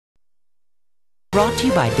Brought to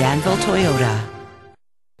you by Danville Toyota.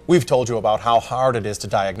 We've told you about how hard it is to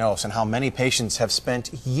diagnose and how many patients have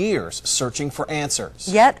spent years searching for answers.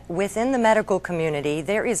 Yet, within the medical community,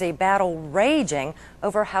 there is a battle raging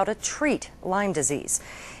over how to treat Lyme disease.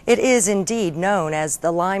 It is indeed known as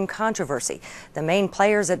the Lyme controversy. The main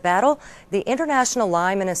players at battle, the International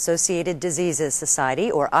Lyme and Associated Diseases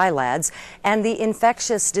Society, or ILADS, and the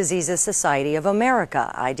Infectious Diseases Society of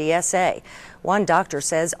America, IDSA. One doctor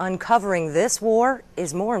says uncovering this war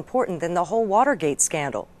is more important than the whole Watergate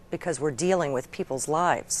scandal because we're dealing with people's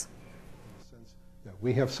lives.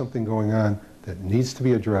 We have something going on that needs to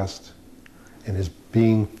be addressed and is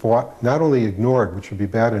being fought, not only ignored, which would be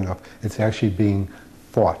bad enough, it's actually being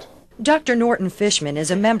fought. Dr. Norton Fishman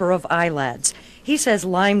is a member of ILADS. He says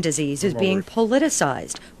Lyme disease is being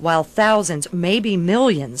politicized while thousands, maybe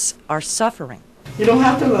millions, are suffering. You don't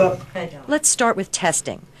have to look. Let's start with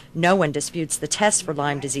testing. No one disputes the tests for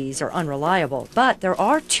Lyme disease are unreliable, but there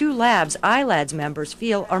are two labs ILADS members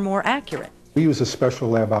feel are more accurate. We use a special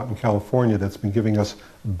lab out in California that's been giving us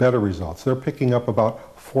better results. They're picking up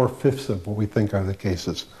about 4/5 of what we think are the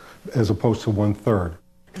cases, as opposed to 1/3.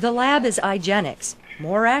 The lab is IGeneX,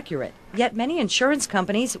 more accurate, yet many insurance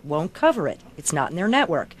companies won't cover it. It's not in their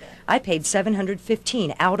network. I paid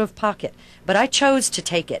 $715 out of pocket, but I chose to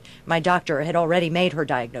take it. My doctor had already made her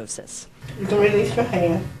diagnosis. You can release your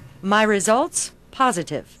hand. My results?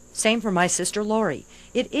 Positive. Same for my sister Lori.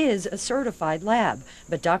 It is a certified lab,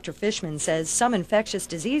 but Dr. Fishman says some infectious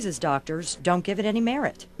diseases doctors don't give it any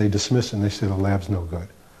merit. They dismiss it and they say the lab's no good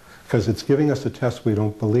because it's giving us a test we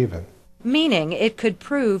don't believe in. Meaning it could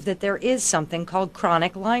prove that there is something called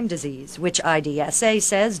chronic Lyme disease, which IDSA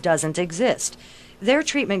says doesn't exist. Their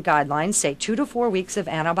treatment guidelines say 2 to 4 weeks of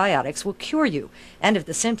antibiotics will cure you, and if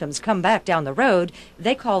the symptoms come back down the road,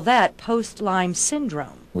 they call that post-Lyme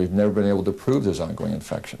syndrome. We've never been able to prove there's ongoing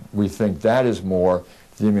infection. We think that is more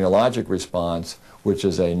the immunologic response, which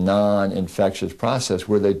is a non-infectious process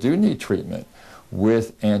where they do need treatment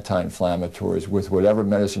with anti-inflammatories, with whatever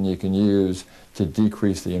medicine you can use to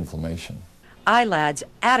decrease the inflammation. ILADS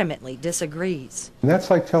adamantly disagrees. And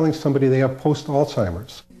that's like telling somebody they have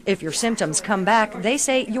post-Alzheimer's. If your symptoms come back, they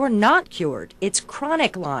say you're not cured. It's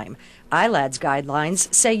chronic Lyme. ILADS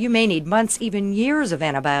guidelines say you may need months, even years of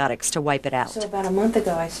antibiotics to wipe it out. So about a month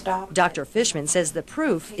ago I stopped. Dr. Fishman says the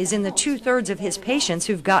proof is in the 2/3 of his patients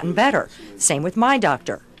who've gotten better. Same with my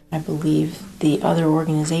doctor. I believe the other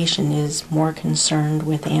organization is more concerned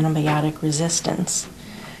with antibiotic resistance.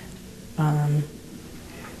 And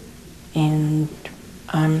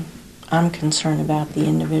I'm concerned about the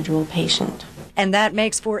individual patient. And that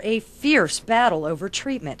makes for a fierce battle over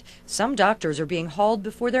treatment. Some doctors are being hauled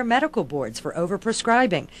before their medical boards for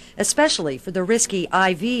overprescribing, especially for the risky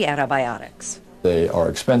IV antibiotics. They are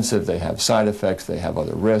expensive, they have side effects, they have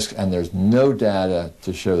other risks, and there's no data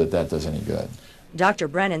to show that that does any good. Dr.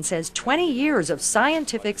 Brennan says 20 years of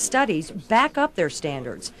scientific studies back up their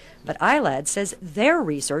standards, but ILAD says their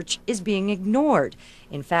research is being ignored.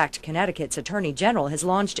 In fact, Connecticut's Attorney General has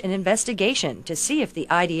launched an investigation to see if the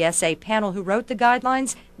IDSA panel who wrote the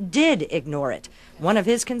guidelines did ignore it. One of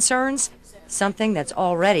his concerns, something that's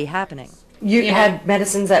already happening. You had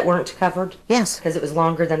medicines that weren't covered? Yes. Because it was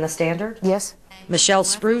longer than the standard? Yes. Michelle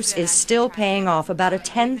Spruce is still paying off about a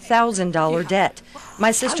 $10,000 debt.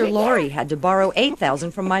 My sister Lori had to borrow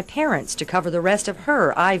 $8,000 from my parents to cover the rest of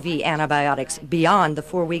her IV antibiotics beyond the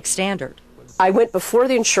 4-week standard. I went before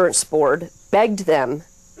the insurance board, begged them,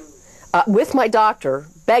 with my doctor,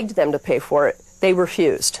 begged them to pay for it. They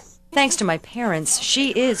refused. Thanks to my parents, she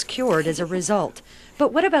is cured as a result.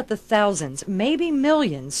 But what about the thousands, maybe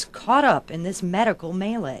millions, caught up in this medical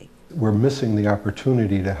melee? We're missing the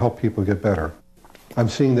opportunity to help people get better. I'm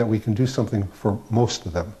seeing that we can do something for most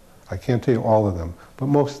of them. I can't tell you all of them, but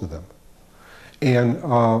most of them. And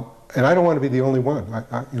I don't want to be the only one.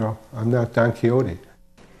 I'm not Don Quixote.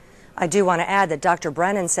 I do want to add that Dr.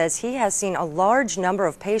 Brennan says he has seen a large number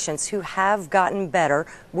of patients who have gotten better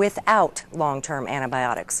without long-term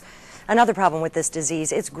antibiotics. Another problem with this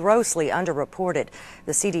disease, it's grossly underreported.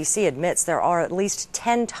 The CDC admits there are at least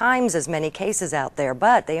 10 times as many cases out there,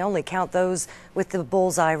 but they only count those with the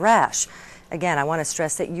bullseye rash. Again, I want to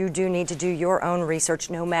stress that you do need to do your own research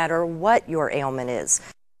no matter what your ailment is.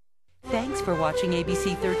 Thanks for watching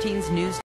ABC 13's News.